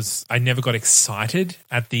never got excited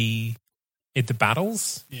at the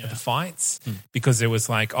battles, at the fights, because it was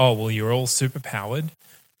like, oh, well, you're all superpowered.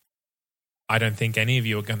 I don't think any of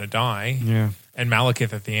you are going to die. Yeah. And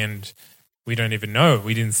Malekith at the end, we don't even know.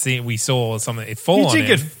 We didn't see it. We saw something. It fall on He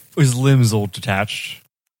did him. get his limbs all detached,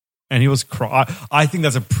 and he was I think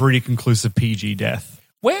that's a pretty conclusive PG death.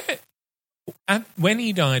 When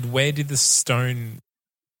he died, where did the stone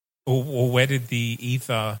or where did the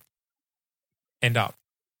ether end up?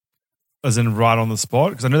 As in right on the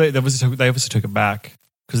spot? Because I know they obviously took it back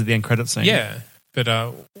because of the end credit scene. Yeah,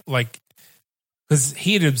 but because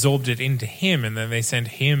he had absorbed it into him, and then they sent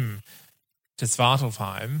him to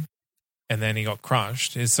Svartalfheim, and then he got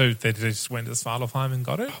crushed. So they just went to Svartalfheim and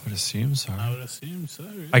got it? I would assume so.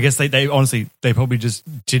 Yeah. I guess they honestly, they probably just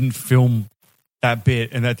didn't film that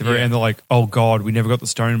bit, and at the very end they're like, oh God, we never got the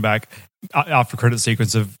stone back. After credit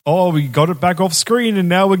sequence of, oh, we got it back off screen and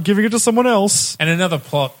now we're giving it to someone else. And another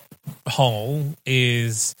plot hole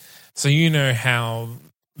is, so you know how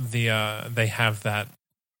they have that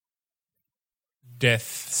Death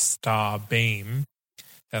Star beam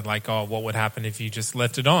that like, oh, what would happen if you just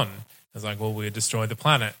left it on? It's like, well, we'd destroy the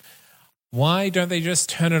planet. Why don't they just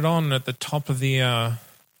turn it on at the top of the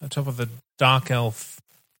Dark Elf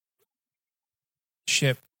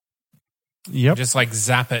ship? Yep. Just like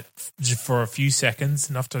zap it for a few seconds,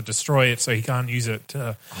 enough to destroy it so he can't use it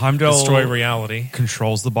to Heimdall destroy reality.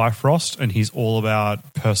 Controls the Bifrost, and he's all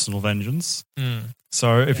about personal vengeance.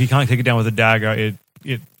 So if he can't take it down with a dagger,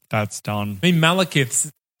 that's done. I mean,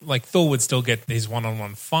 Malekith's, like, Thor would still get his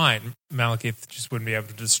one-on-one fight. Malekith just wouldn't be able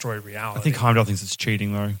to destroy reality. I think Heimdall thinks it's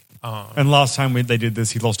cheating, though. Oh. And last time they did this,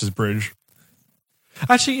 he lost his bridge.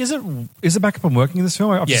 Actually, is it back up and working in this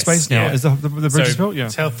film? Up to space now? Yeah. Is the bridge built? Yeah.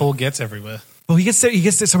 That's how Thor gets everywhere. Well, he gets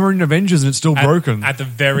there somewhere in Avengers and it's still broken. At the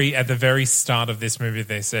very start of this movie,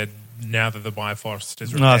 they said, now that the Bifrost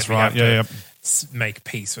is repaired, that's right. we have to make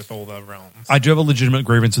peace with all the realms. I do have a legitimate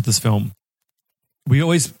grievance with this film. We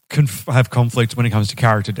always have conflict when it comes to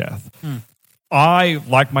character death. I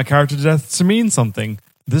like my character death to mean something.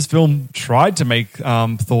 This film tried to make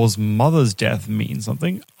Thor's mother's death mean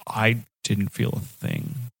something. I didn't feel a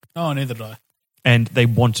thing. Oh, neither did I. And they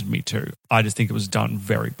wanted me to. I just think it was done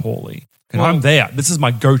very poorly. And I'm there. This is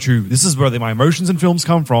my go-to. This is where my emotions in films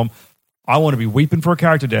come from. I want to be weeping for a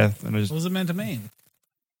character death. And What was it meant to mean?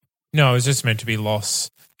 No, it was just meant to be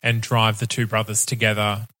loss and drive the two brothers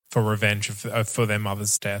together for revenge for their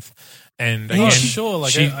mother's death. And again, sure,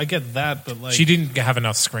 like I get that, but like she didn't have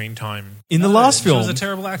enough screen time. in the last film. she was a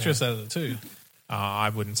terrible actress at it too. I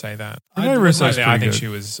wouldn't say that. I know Russo's I pretty think good. she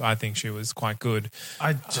was. I think she was quite good.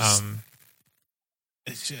 I just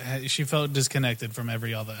she felt disconnected from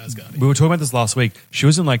every other Asgardian. We were talking about this last week. She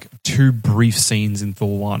was in like 2 brief scenes in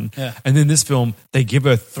Thor 1. Yeah. And then this film, they give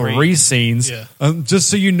her 3 scenes Yeah. just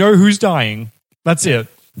so you know who's dying. That's it.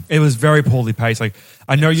 It was very poorly paced. Like,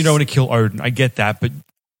 I know you don't want to kill Odin. I get that. But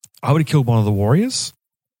I would have killed one of the warriors.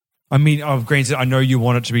 I mean, granted, I know you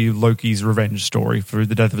want it to be Loki's revenge story for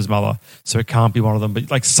the death of his mother, so it can't be one of them. But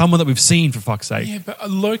like someone that we've seen, for fuck's sake. Yeah, but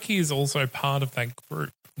Loki is also part of that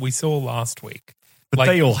group we saw last week. But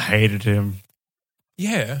they all hated him.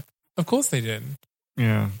 Yeah, of course they did.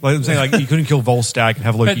 Yeah, like I'm saying, like you couldn't kill Volstagg and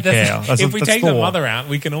have Loki care. If we take Thor. the mother out,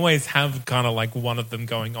 we can always have kind of like one of them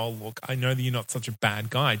going, "Oh, look, I know that you're not such a bad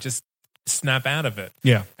guy. Just snap out of it."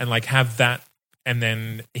 Yeah, and like have that, and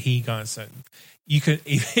then he goes. You could,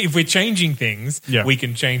 if we're changing things, we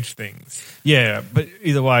can change things. Yeah, but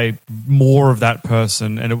either way, more of that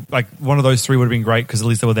person, and like one of those three would have been great because at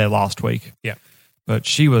least they were there last week. Yeah. But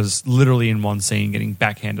she was literally in one scene getting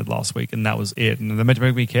backhanded last week, and that was it. And they're meant to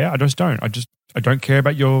make me care. I just don't. I don't care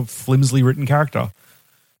about your flimsily written character.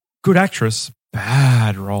 Good actress,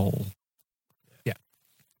 bad role. Yeah.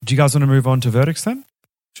 Do you guys want to move on to verdicts then?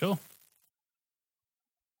 Sure.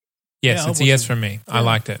 Yes, it's a yes from me. I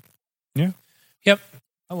liked it. Yeah. Yep.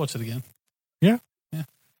 I'll watch it again. Yeah. Yeah.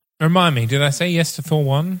 Remind me, did I say yes to Thor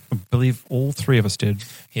 1? I believe all three of us did.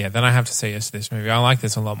 Yeah, then I have to say yes to this movie. I like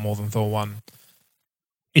this a lot more than Thor 1.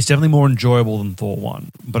 It's definitely more enjoyable than Thor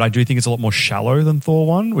 1, but I do think it's a lot more shallow than Thor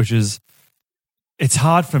 1, which is, it's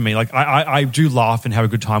hard for me. Like, I do laugh and have a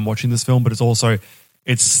good time watching this film, but it's also,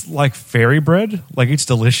 it's like fairy bread. Like, it's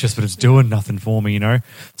delicious, but it's doing nothing for me, you know?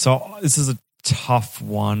 So this is a tough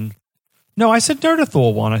one. No, I said no to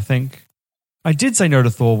Thor 1, I think. I did say no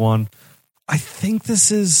to Thor 1. I think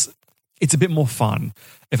it's a bit more fun.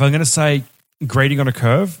 If I'm going to say grading on a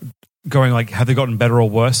curve, going like, have they gotten better or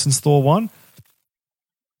worse since Thor 1?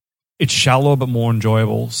 It's shallow but more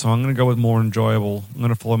enjoyable. So I'm going to go with more enjoyable. I'm going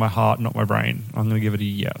to follow my heart, not my brain. I'm going to give it a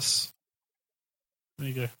yes. There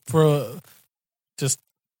you go. Just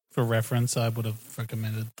for reference, I would have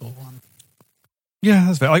recommended Thor 1. Yeah,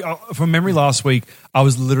 that's fair. Like from memory last week, I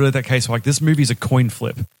was literally at that case where like this movie is a coin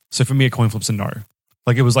flip. So for me, a coin flip's a no.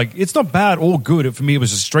 Like it was like, it's not bad or good. For me, it was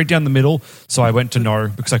just straight down the middle. So I went to no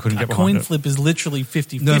because I couldn't get behind it. Coin flip is literally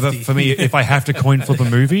 50-50. No, but for me, if I have to coin flip a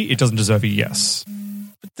movie, it doesn't deserve a yes.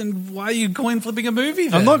 But then why are you coin flipping a movie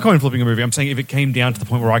then? I'm not coin flipping a movie. I'm saying if it came down to the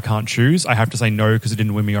point where I can't choose, I have to say no because it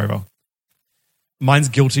didn't win me over. Mine's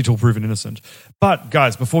guilty till proven innocent. But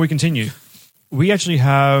guys, before we continue, we actually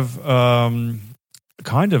have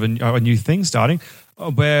kind of a new thing starting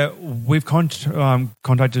where we've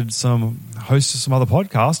contacted some hosts of some other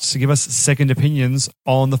podcasts to give us second opinions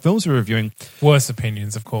on the films we're reviewing. Worse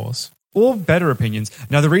opinions, of course. Or better opinions.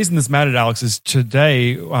 Now, the reason this mattered, Alex, is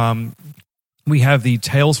today we have the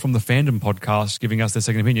Tales from the Fandom podcast giving us their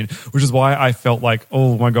second opinion, which is why I felt like,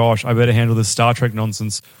 oh my gosh, I better handle this Star Trek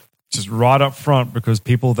nonsense just right up front because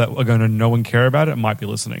people that are going to know and care about it might be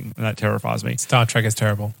listening, and that terrifies me. Star Trek is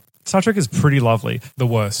terrible. Star Trek is pretty lovely. The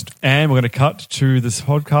worst. And we're going to cut to this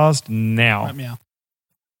podcast now. Right, meow.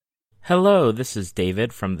 Hello, this is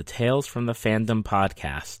David from the Tales from the Fandom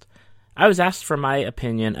podcast. I was asked for my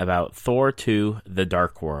opinion about Thor 2: The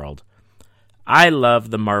Dark World. I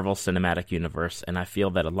love the Marvel Cinematic Universe, and I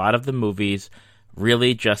feel that a lot of the movies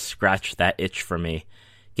really just scratch that itch for me.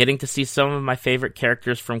 Getting to see some of my favorite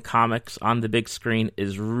characters from comics on the big screen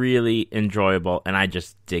is really enjoyable, and I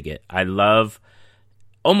just dig it. I love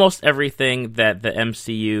almost everything that the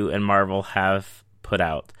MCU and Marvel have put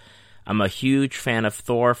out. I'm a huge fan of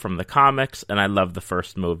Thor from the comics, and I love the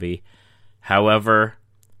first movie. However,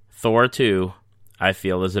 Thor 2, I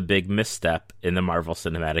feel, is a big misstep in the Marvel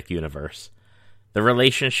Cinematic Universe. The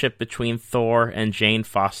relationship between Thor and Jane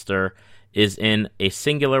Foster is, in a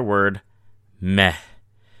singular word, meh.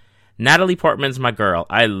 Natalie Portman's my girl.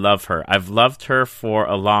 I love her. I've loved her for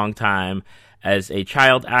a long time as a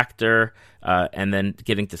child actor, and then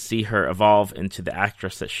getting to see her evolve into the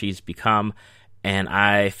actress that she's become. And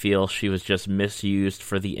I feel she was just misused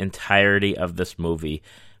for the entirety of this movie,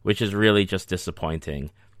 which is really just disappointing.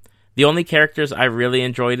 The only characters I really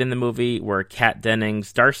enjoyed in the movie were Kat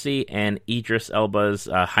Dennings' Darcy and Idris Elba's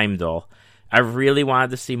Heimdall. I really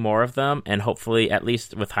wanted to see more of them, and hopefully, at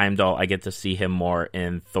least with Heimdall, I get to see him more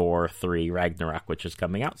in Thor 3 Ragnarok, which is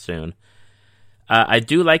coming out soon. I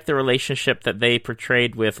do like the relationship that they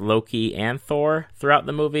portrayed with Loki and Thor throughout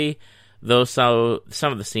the movie, though some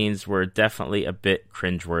of the scenes were definitely a bit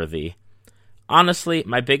cringeworthy. Honestly,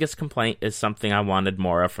 my biggest complaint is something I wanted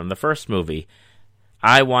more of from the first movie.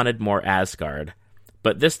 I wanted more Asgard,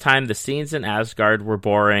 but this time the scenes in Asgard were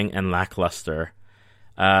boring and lackluster.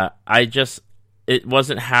 It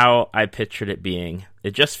wasn't how I pictured it being.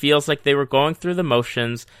 It just feels like they were going through the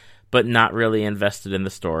motions, but not really invested in the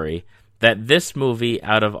story. That this movie,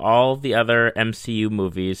 out of all the other MCU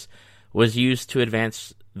movies, was used to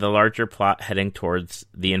advance the larger plot heading towards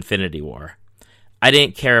the Infinity War. I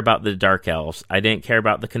didn't care about the Dark Elves. I didn't care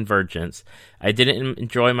about the Convergence. I didn't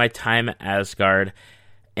enjoy my time at Asgard.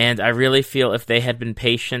 And I really feel if they had been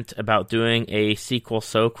patient about doing a sequel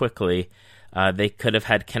so quickly, they could have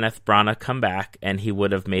had Kenneth Branagh come back and he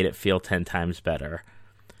would have made it feel 10 times better.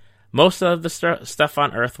 Most of the stuff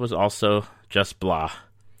on Earth was also just blah.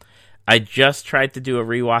 I just tried to do a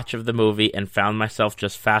rewatch of the movie and found myself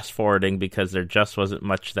just fast-forwarding because there just wasn't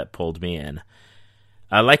much that pulled me in.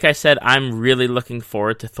 Like I said, I'm really looking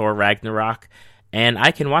forward to Thor Ragnarok, and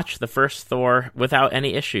I can watch the first Thor without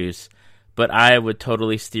any issues, but I would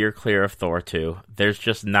totally steer clear of Thor 2. There's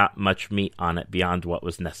just not much meat on it beyond what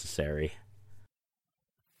was necessary.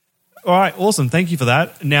 All right, awesome. Thank you for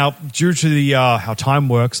that. Now, due to the how time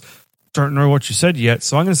works, don't know what you said yet,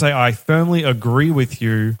 so I'm going to say I firmly agree with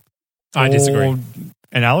you. I disagree.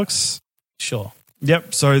 And Alex? Sure.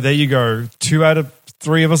 Yep, so there you go. 2 out of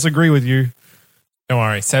 3 of us agree with you. Don't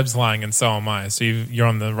worry, Seb's lying and so am I, so you're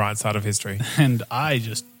on the right side of history. And I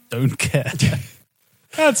just don't care.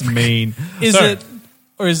 That's mean. Is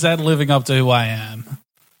that living up to who I am?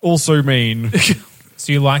 Also mean.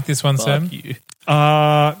 So you like this one, Seb? Fuck you.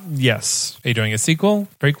 Yes. Are you doing a sequel,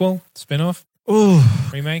 prequel, spin-off, Ooh.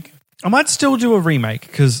 remake? I might still do a remake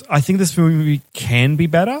because I think this movie can be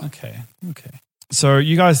better. Okay. So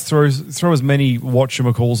you guys throw as many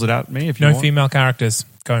whatchamacalls at me if you No want. female characters.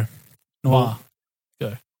 Go. Noir.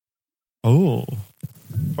 Oh.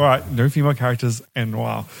 All right. No female characters and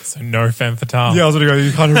noir. So no femme fatale. Yeah, I was going to go.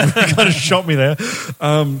 You kind of shot me there.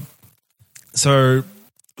 So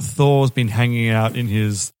Thor's been hanging out in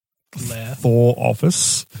his Left. Thor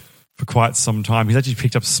office for quite some time. He's actually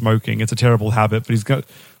picked up smoking. It's a terrible habit, but he's got.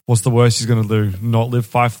 What's the worst he's going to do? Not live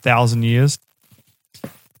 5,000 years?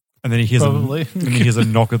 And then he hears a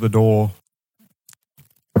knock at the door.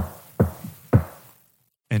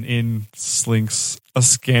 And in slinks a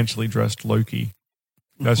scantily dressed Loki.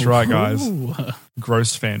 That's right, guys. Ooh.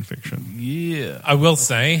 Gross fan fiction. Yeah. I will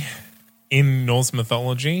say, in Norse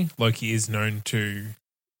mythology, Loki is known to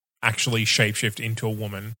actually shapeshift into a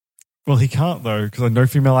woman. Well, he can't, though, because there are no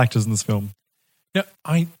female actors in this film. No,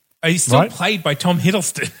 he's still Right? played by Tom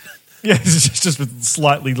Hiddleston. Yeah, it's just with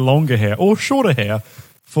slightly longer hair or shorter hair,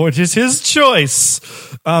 for it is his choice.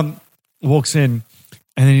 Walks in,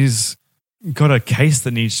 and he's got a case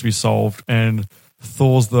that needs to be solved, and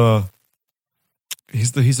Thor's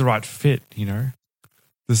he's the right fit, you know.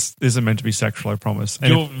 This isn't meant to be sexual, I promise.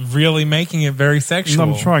 And You're really making it very sexual.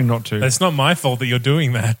 I'm trying not to. That's not my fault that you're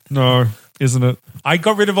doing that. No, isn't it? I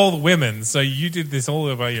got rid of all the women, so you did this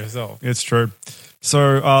all by yourself. It's true.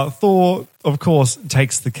 So Thor, of course,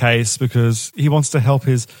 takes the case because he wants to help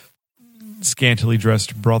his scantily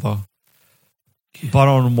dressed brother, but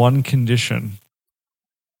on one condition,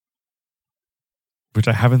 which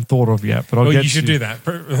I haven't thought of yet. But You should do that.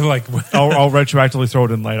 Like, I'll retroactively throw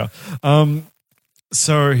it in later.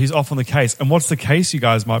 So he's off on the case. And what's the case, you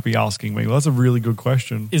guys might be asking me? Well, that's a really good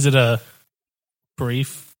question. Is it a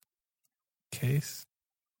brief case?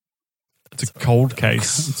 It's a cold I'm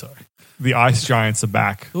case. sorry. The ice giants are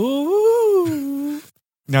back. Ooh.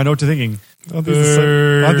 Now I know what you're thinking. Aren't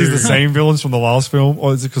these the same villains from the last film?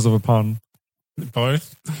 Or is it because of a pun?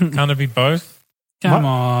 both? Can't it be both? Come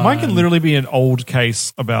on. Mine can literally be an old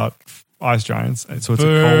case about ice giants. And so it's a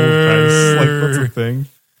cold case. Like, what's the thing?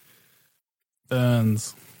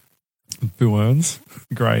 Burns. Burns.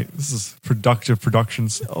 Great. This is productive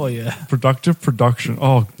productions. Oh, yeah. Productive production.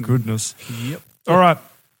 Oh, goodness. Yep. All right,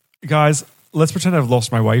 guys, let's pretend I've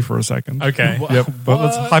lost my way for a second. Okay. Yep. But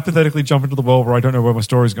let's hypothetically jump into the world where I don't know where my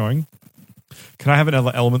story's going. Can I have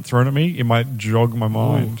another element thrown at me? It might jog my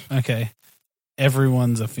mind. Ooh, okay.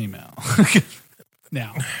 Everyone's a female.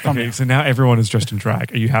 Now. Okay, so now everyone is dressed in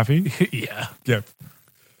drag. Are you happy? Yeah. Yep.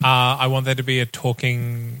 I want there to be a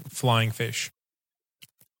talking flying fish.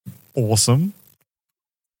 Awesome.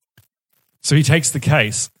 So he takes the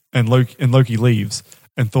case and Loki leaves.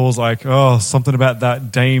 And Thor's like, oh, something about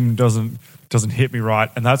that dame doesn't hit me right.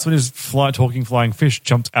 And that's when his talking flying fish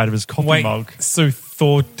jumps out of his coffee mug. So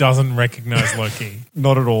Thor doesn't recognize Loki?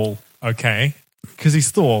 Not at all. Okay. Because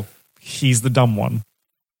he's Thor. He's the dumb one.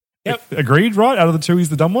 Yep. Agreed, right? Out of the two, he's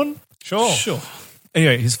the dumb one? Sure.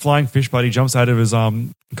 Anyway, his flying fish buddy jumps out of his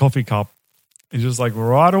coffee cup. He's just like,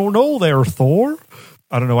 well, I don't know there, Thor.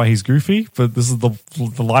 I don't know why he's goofy, but this is the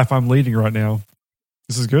life I'm leading right now.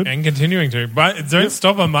 This is good. And continuing to. But don't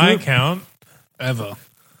stop on my account. Ever.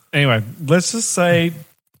 Anyway, let's just say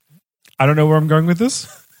I don't know where I'm going with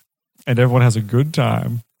this, and everyone has a good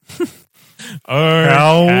time.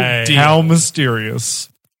 Okay. How mysterious.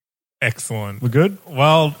 Excellent. We're good?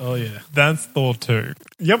 Well, Oh, yeah. that's Thor 2.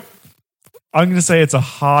 Yep. I'm going to say it's a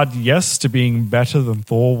hard yes to being better than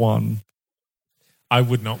Thor 1. I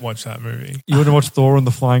would not watch that movie. You want to watch Thor and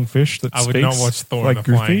the Flying Fish? That I would speaks not watch Thor like and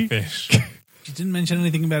the Goofy? Flying Fish. You didn't mention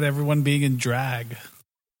anything about everyone being in drag.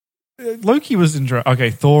 Loki was in dress. Okay,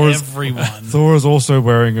 Thor is also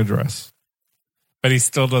wearing a dress. But he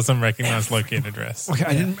still doesn't recognize Loki in a dress. Okay,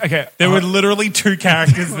 I didn't. Okay, There were literally two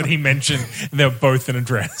characters that he mentioned, and they were both in a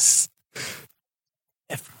dress.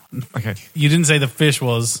 okay. You didn't say the fish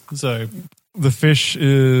was, so The fish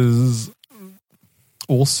is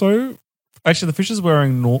also actually the fish is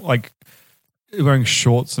wearing wearing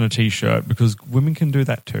shorts and a t-shirt because women can do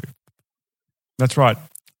that too. That's right.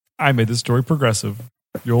 I made this story progressive.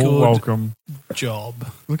 You're Good welcome.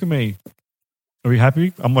 job. Look at me. Are we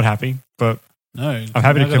happy? I'm not happy, but No, I'm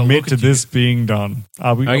happy to commit to this being done.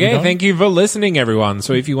 Are we Okay, done? thank you for listening, everyone.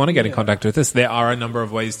 So if you want to get in contact with us, there are a number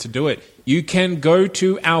of ways to do it. You can go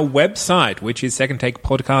to our website, which is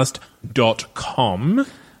secondtakepodcast.com.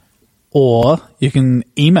 Or you can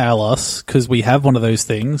email us because we have one of those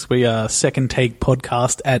things. We are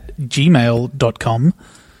secondtakepodcast@gmail.com.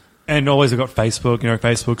 And always I've got Facebook,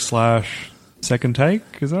 Facebook/Second Take.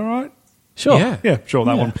 Is that right? Sure. Yeah. Yeah, sure,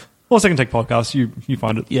 that one. Or Second Take Podcast, you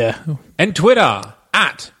find it. Yeah. And Twitter,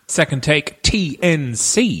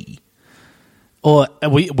 @SecondTakeTNC. Or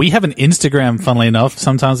we have an Instagram, funnily enough.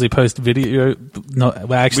 Sometimes we post video. No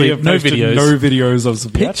videos. No videos of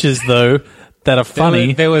some Pictures, though, that are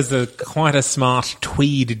funny. There was quite a smart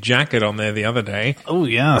tweed jacket on there the other day. Oh,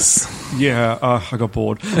 yes. Yeah, I got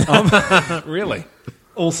bored. Really?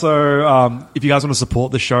 Also, if you guys want to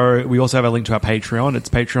support the show, we also have a link to our Patreon. It's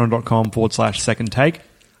patreon.com/Second Take.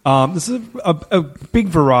 This is a big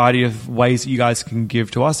variety of ways that you guys can give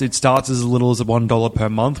to us. It starts as little as $1 per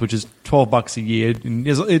month, which is $12 a year. And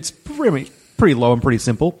it's pretty low and pretty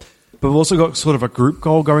simple. But we've also got sort of a group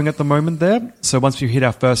goal going at the moment there. So once we hit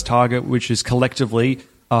our first target, which is collectively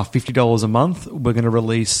 $50 a month, we're going to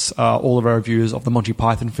release all of our reviews of the Monty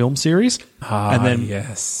Python film series. And then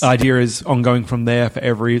yes. the idea is ongoing from there. For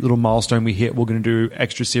every little milestone we hit, we're going to do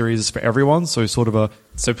extra series for everyone. So sort of a...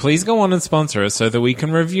 So please go on and sponsor us so that we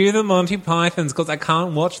can review the Monty Pythons, because I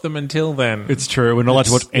can't watch them until then. It's true. We're not allowed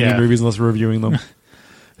to watch any movies unless we're reviewing them.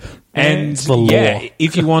 And the law. yeah,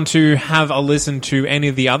 if you want to have a listen to any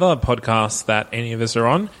of the other podcasts that any of us are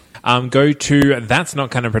on, go to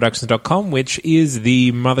that'snotcanonproductions.com, which is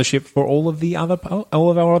the mothership for all of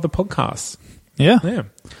our other podcasts. Yeah. Yeah.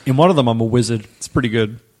 In one of them, I'm a wizard. It's pretty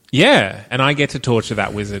good. Yeah, and I get to torture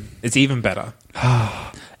that wizard. It's even better.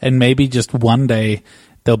 And maybe just one day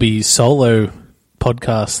there'll be solo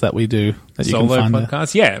podcasts that we do that you Solo can find.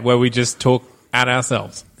 podcast, yeah, where we just talk at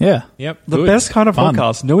ourselves. Yeah. Yep. The good. best kind of Fun.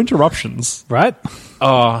 podcast. No interruptions. Right?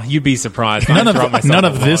 Oh, you'd be surprised. I None interrupt myself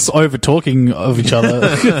of a lot. this over talking of each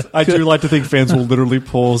other. I do like to think fans will literally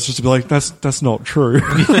pause just to be like, that's not true.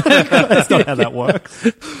 That's not how that works.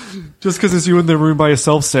 Just because it's you in the room by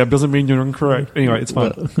yourself, Seb, doesn't mean you're incorrect. Anyway, it's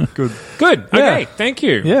fine. Good. Good. Okay. Thank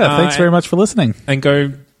you. Yeah, thanks very much for listening. And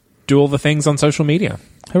go do all the things on social media.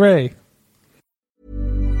 Hooray.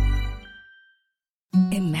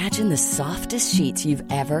 Imagine the softest sheets you've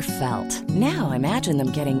ever felt. Now imagine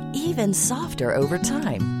them getting even softer over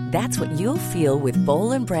time. That's what you'll feel with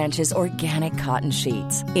Boll & Branch's organic cotton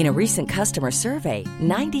sheets. In a recent customer survey,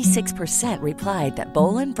 96% replied that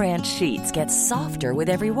Boll & Branch sheets get softer with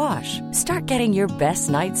every wash. Start getting your best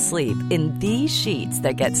night's sleep in these sheets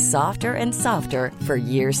that get softer and softer for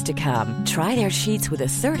years to come. Try their sheets with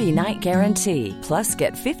a 30-night guarantee. Plus,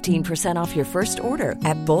 get 15% off your first order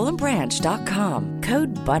at bollandbranch.com.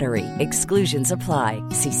 Code BUTTERY. Exclusions apply.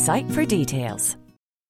 See site for details.